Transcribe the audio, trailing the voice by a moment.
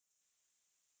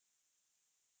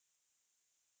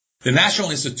The National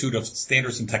Institute of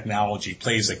Standards and Technology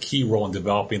plays a key role in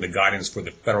developing the guidance for the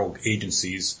federal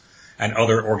agencies and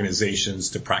other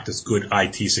organizations to practice good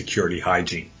IT security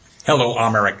hygiene. Hello,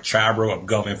 I'm Eric Chabrow of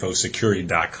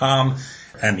GovInfoSecurity.com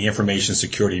and the Information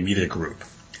Security Media Group.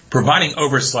 Providing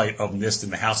oversight of NIST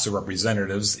in the House of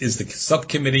Representatives is the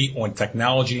Subcommittee on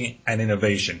Technology and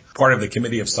Innovation, part of the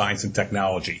Committee of Science and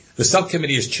Technology. The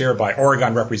subcommittee is chaired by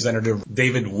Oregon Representative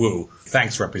David Wu.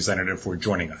 Thanks, Representative, for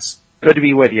joining us. Good to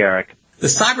be with you, Eric. The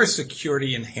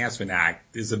Cybersecurity Enhancement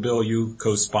Act is a bill you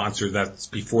co-sponsored that's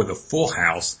before the full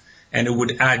House, and it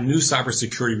would add new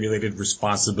cybersecurity-related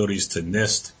responsibilities to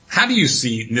NIST. How do you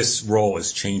see NIST's role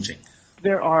as changing?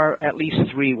 There are at least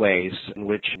three ways in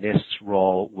which NIST's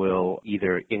role will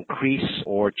either increase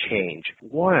or change.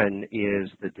 One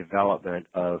is the development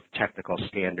of technical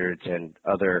standards and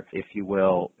other, if you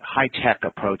will, high-tech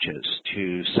approaches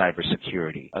to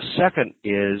cybersecurity. A second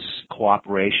is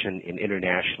cooperation in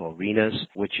international arenas,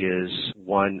 which is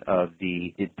one of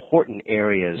the important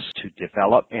areas to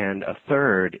develop. And a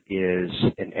third is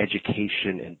an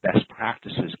education and best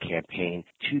practices campaign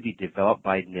to be developed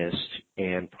by NIST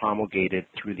and promulgated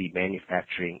through the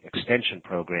Manufacturing Extension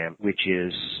Program, which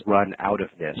is run out of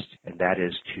NIST, and that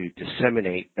is to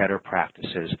disseminate better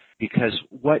practices, because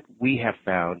what we have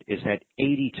found is that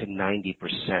 80 to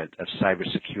 90% of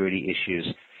cybersecurity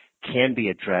issues can be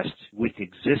addressed with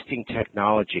existing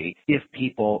technology if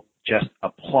people just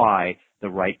apply the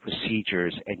right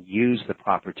procedures and use the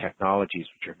proper technologies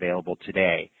which are available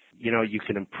today. You know, you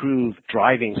can improve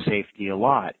driving safety a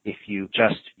lot if you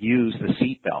just use the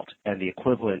seatbelt. And the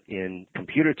equivalent in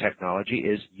computer technology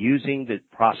is using the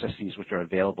processes which are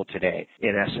available today.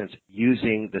 In essence,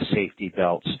 using the safety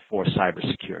belts for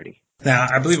cybersecurity. Now,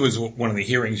 I believe it was one of the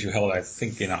hearings you held, I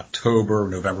think in October,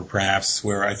 November perhaps,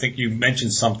 where I think you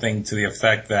mentioned something to the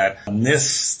effect that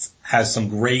NIST has some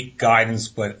great guidance,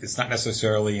 but it's not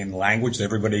necessarily in language that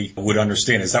everybody would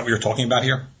understand. Is that what you're talking about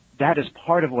here? That is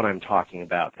part of what I'm talking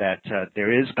about, that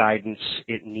there is guidance.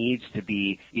 It needs to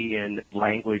be in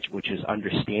language which is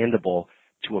understandable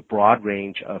to a broad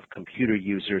range of computer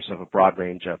users of a broad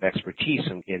range of expertise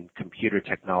in computer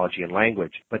technology and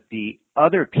language. But the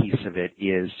other piece of it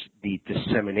is the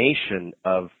dissemination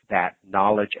of that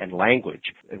knowledge and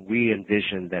language. And we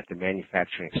envision that the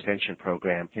Manufacturing Extension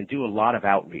Program can do a lot of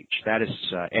outreach. That is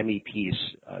MEP's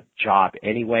job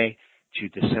anyway, to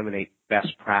disseminate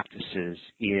best practices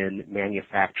in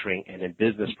manufacturing and in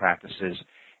business practices.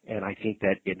 And I think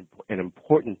that an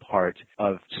important part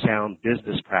of sound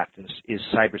business practice is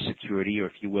cybersecurity, or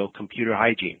if you will, computer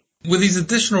hygiene. With these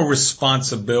additional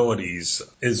responsibilities,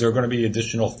 is there going to be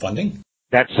additional funding?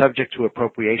 That's subject to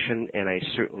appropriation, and I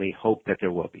certainly hope that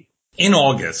there will be. In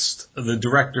August, the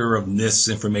director of NIST's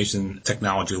Information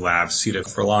Technology Lab, Sita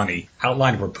Furlani,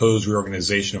 outlined a proposed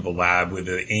reorganization of the lab with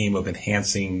the aim of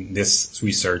enhancing NIST's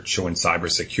research on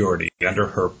cybersecurity. Under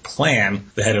her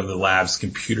plan, the head of the lab's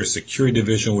computer security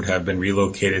division would have been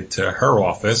relocated to her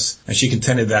office, and she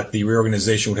contended that the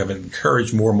reorganization would have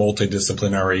encouraged more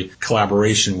multidisciplinary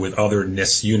collaboration with other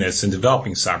NIST units in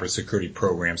developing cybersecurity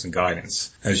programs and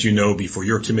guidance. As you know, before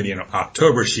your committee in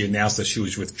October, she announced that she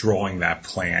was withdrawing that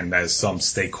plan, as some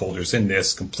stakeholders in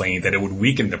NIST complained that it would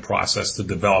weaken the process to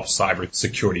develop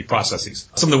cybersecurity processes.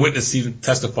 Some of the witnesses even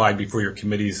testified before your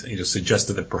committees,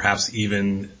 suggested that perhaps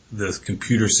even the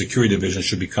computer security division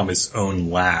should become its own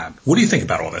lab. What do you think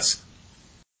about all this?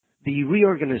 The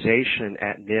reorganization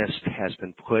at NIST has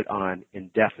been put on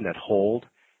indefinite hold,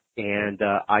 and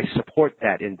I support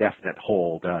that indefinite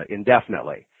hold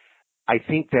indefinitely. I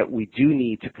think that we do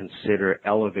need to consider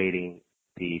elevating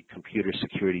the computer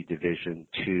security division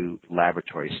to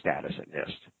laboratory status at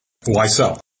NIST. Why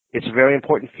so? It's a very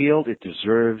important field. It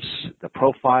deserves the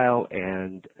profile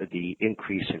and the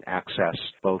increase in access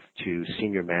both to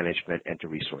senior management and to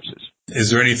resources.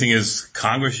 Is there anything as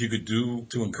Congress you could do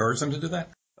to encourage them to do that?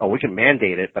 Oh, we can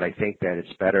mandate it, but I think that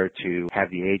it's better to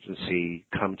have the agency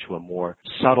come to a more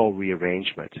subtle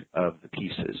rearrangement of the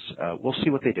pieces. We'll see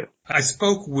what they do. I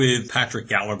spoke with Patrick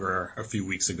Gallagher a few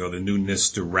weeks ago, the new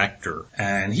NIST director,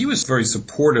 and he was very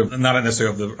supportive, not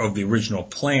necessarily of the original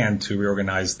plan to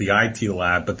reorganize the IT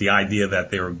lab, but the idea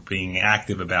that they were being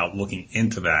active about looking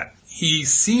into that. He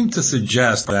seemed to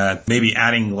suggest that maybe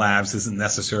adding labs isn't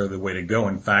necessarily the way to go.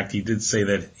 In fact, he did say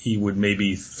that he would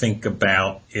maybe think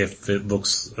about, if it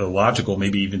looks logical,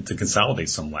 maybe even to consolidate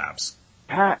some labs.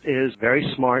 Pat is very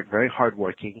smart, very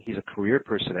hardworking. He's a career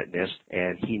person at NIST,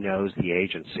 and he knows the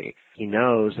agency. He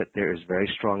knows that there is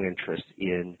very strong interest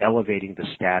in elevating the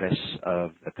status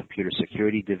of the computer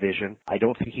security division. I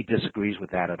don't think he disagrees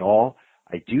with that at all.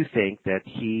 I do think that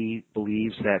he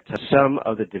believes that some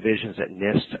of the divisions at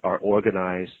NIST are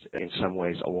organized in some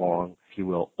ways along, if you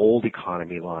will, old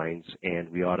economy lines, and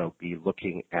we ought to be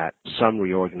looking at some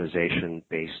reorganization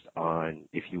based on,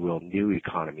 if you will, new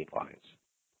economy lines.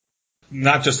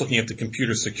 Not just looking at the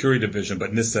computer security division,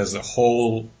 but NIST as a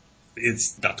whole.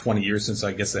 It's about 20 years since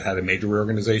I guess it had a major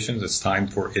reorganization. It's time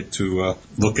for it to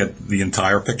look at the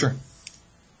entire picture.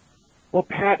 Well,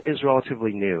 Pat is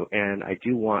relatively new, and I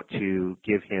do want to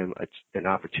give him an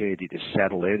opportunity to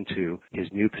settle into his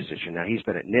new position. Now, he's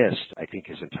been at NIST, I think,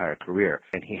 his entire career,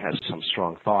 and he has some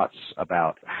strong thoughts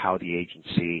about how the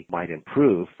agency might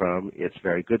improve from its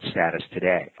very good status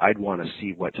today. I'd want to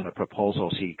see what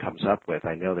proposals he comes up with.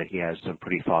 I know that he has some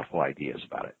pretty thoughtful ideas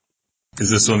about it. Is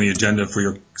this on the agenda for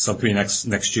your subcommittee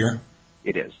next year?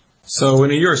 It is. So in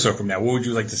a year or so from now, what would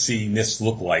you like to see NIST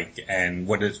look like, and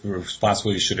what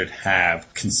responsibility should it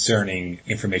have concerning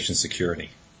information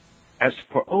security? As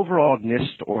for overall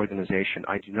NIST organization,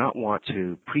 I do not want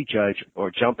to prejudge or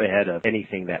jump ahead of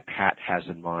anything that Pat has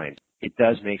in mind. It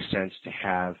does make sense to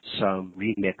have some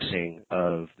remixing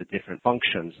of the different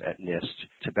functions at NIST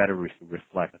to better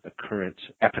reflect the current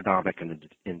economic and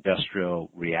industrial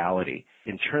reality.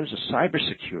 In terms of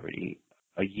cybersecurity,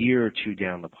 a year or two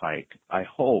down the pike, I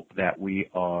hope that we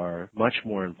are much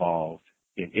more involved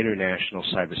in international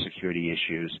cybersecurity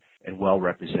issues and well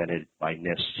represented by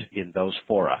NIST in those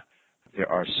fora. There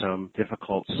are some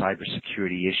difficult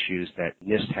cybersecurity issues that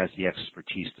NIST has the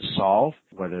expertise to solve,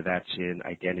 whether that's in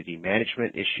identity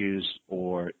management issues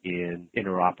or in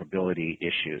interoperability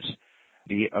issues.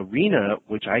 The arena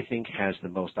which I think has the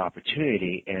most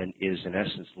opportunity and is in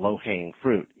essence low-hanging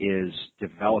fruit is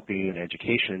developing an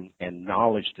education and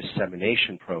knowledge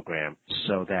dissemination program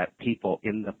so that people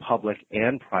in the public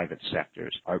and private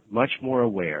sectors are much more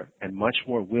aware and much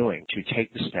more willing to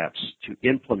take the steps to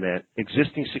implement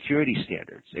existing security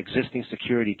standards, existing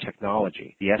security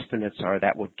technology. The estimates are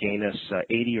that would gain us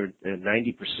 80 or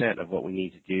 90% of what we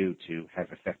need to do to have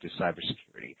effective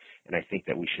cybersecurity. And I think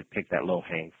that we should pick that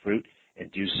low-hanging fruit and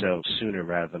do so sooner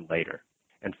rather than later.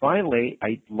 And finally,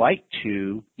 I'd like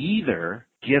to either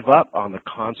give up on the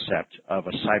concept of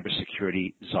a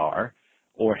cybersecurity czar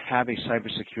or have a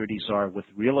cybersecurity czar with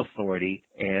real authority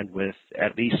and with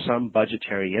at least some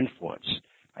budgetary influence.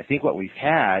 I think what we've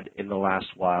had in the last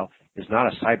while is not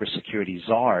a cybersecurity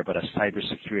czar, but a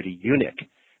cybersecurity eunuch.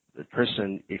 The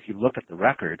person, if you look at the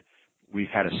record, we've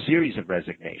had a series of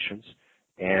resignations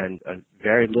and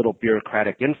very little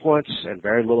bureaucratic influence and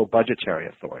very little budgetary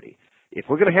authority. If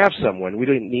we're going to have someone, we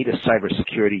don't need a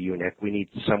cybersecurity eunuch. We need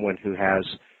someone who has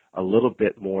a little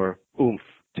bit more oomph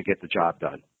to get the job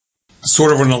done.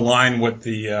 Sort of in line with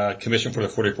the Commission for the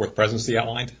 44th Presidency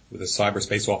outlined, with a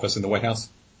cyberspace office in the White House?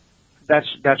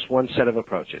 That's one set of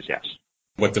approaches, yes.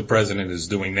 What the president is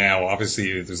doing now,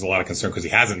 obviously there's a lot of concern because he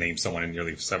hasn't named someone in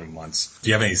nearly 7 months. Do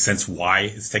you have any sense why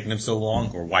it's taken him so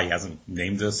long, or why he hasn't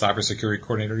named a cybersecurity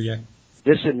coordinator yet?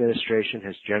 This administration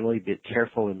has generally been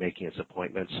careful in making its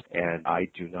appointments, and I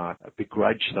do not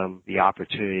begrudge them the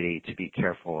opportunity to be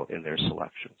careful in their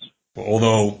selections. Well,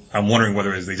 although I'm wondering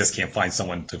whether they just can't find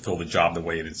someone to fill the job the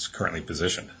way it is currently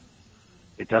positioned.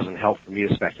 It doesn't help for me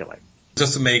to speculate.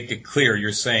 Just to make it clear,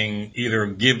 you're saying either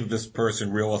give this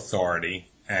person real authority,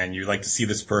 and you'd like to see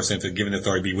this person, if they're given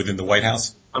authority, be within the White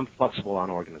House? I'm flexible on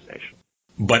organization.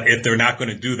 But if they're not going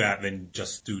to do that, then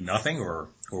just do nothing, or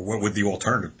what would the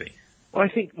alternative be? Well, I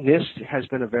think NIST has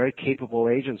been a very capable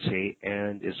agency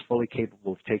and is fully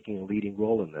capable of taking a leading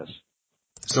role in this.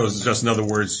 So it's just, in other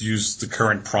words, use the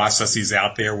current processes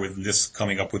out there with NIST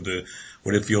coming up with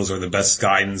what it feels are the best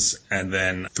guidance, and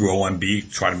then through OMB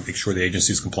try to make sure the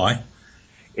agencies comply?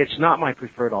 It's not my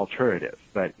preferred alternative,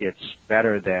 but it's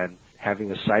better than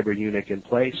having a cyber eunuch in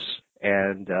place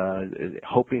and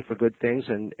hoping for good things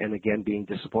and again being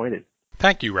disappointed.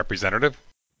 Thank you, Representative.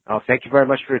 Oh, thank you very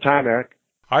much for your time, Eric.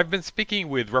 I've been speaking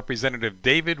with Representative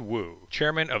David Wu,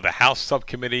 Chairman of the House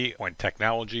Subcommittee on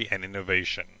Technology and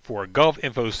Innovation. For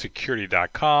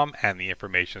GovInfoSecurity.com and the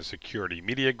Information Security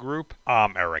Media Group,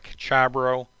 I'm Eric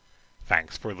Chabrow.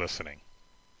 Thanks for listening.